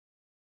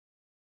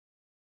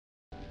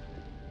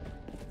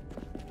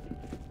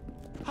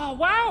Oh,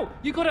 wow!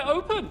 You got it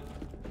open!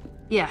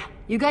 Yeah,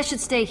 you guys should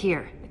stay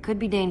here. It could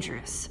be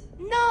dangerous.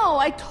 No,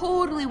 I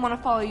totally want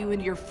to follow you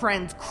into your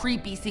friend's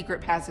creepy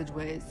secret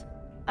passageways.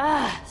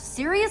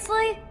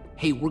 Seriously?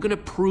 Hey, we're gonna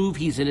prove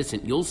he's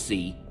innocent, you'll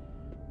see.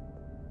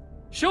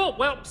 Sure,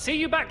 well, see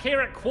you back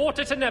here at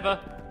 8:45.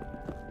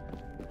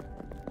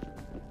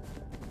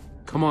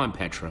 Come on,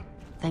 Petra.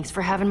 Thanks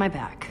for having my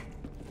back.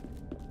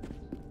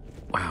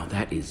 Wow,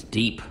 that is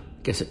deep.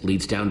 Guess it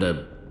leads down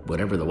to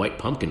whatever the white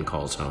pumpkin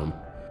calls home.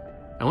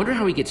 I wonder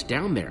how he gets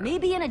down there.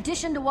 Maybe in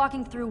addition to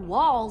walking through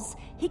walls,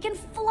 he can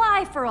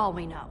fly for all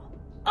we know.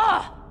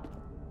 Ugh!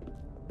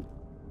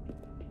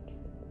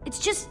 It's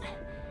just...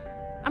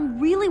 I'm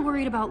really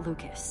worried about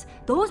Lucas.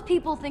 Those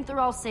people think they're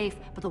all safe,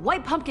 but the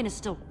white pumpkin is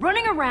still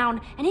running around,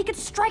 and he could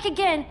strike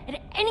again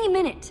at any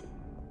minute.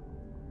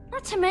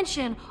 Not to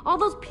mention, all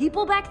those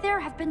people back there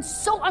have been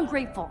so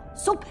ungrateful,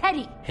 so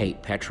petty. Hey,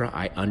 Petra,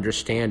 I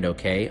understand,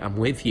 okay? I'm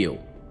with you.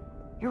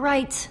 You're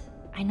right.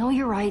 I know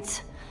you're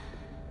right.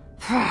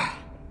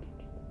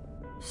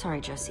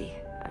 Sorry, Jesse.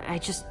 I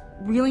just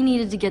really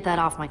needed to get that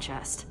off my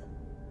chest.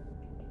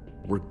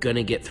 We're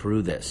gonna get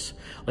through this.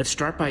 Let's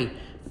start by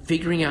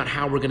figuring out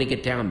how we're gonna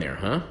get down there,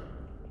 huh?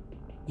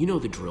 You know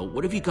the drill.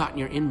 What have you got in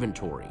your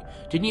inventory?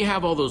 Didn't you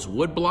have all those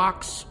wood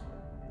blocks?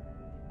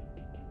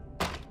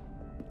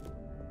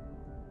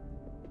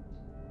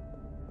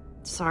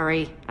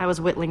 Sorry, I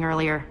was whittling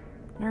earlier.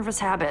 Nervous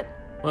habit.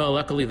 Well,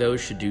 luckily those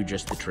should do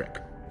just the trick.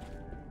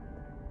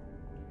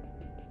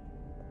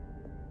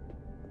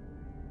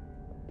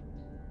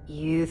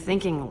 You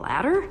thinking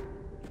ladder?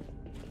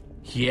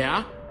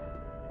 Yeah?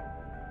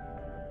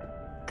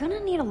 Gonna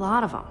need a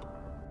lot of them.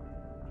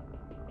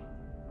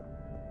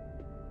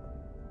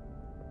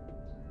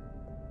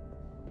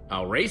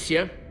 I'll race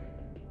you.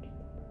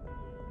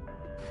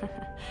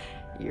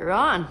 You're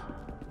on.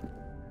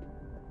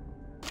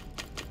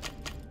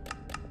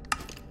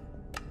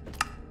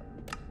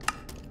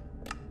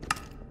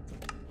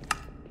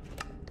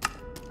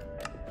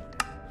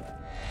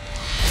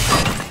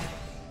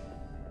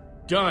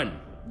 Done.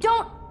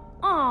 Don't...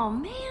 Aw,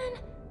 man.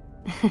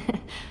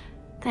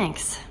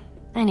 Thanks.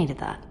 I needed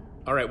that.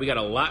 All right, we got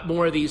a lot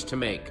more of these to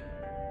make.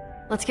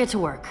 Let's get to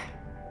work.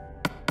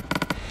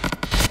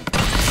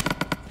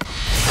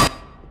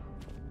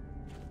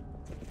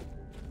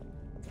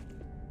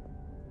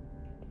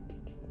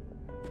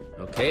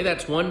 Okay,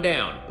 that's one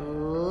down.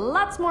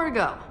 Lots more to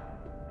go.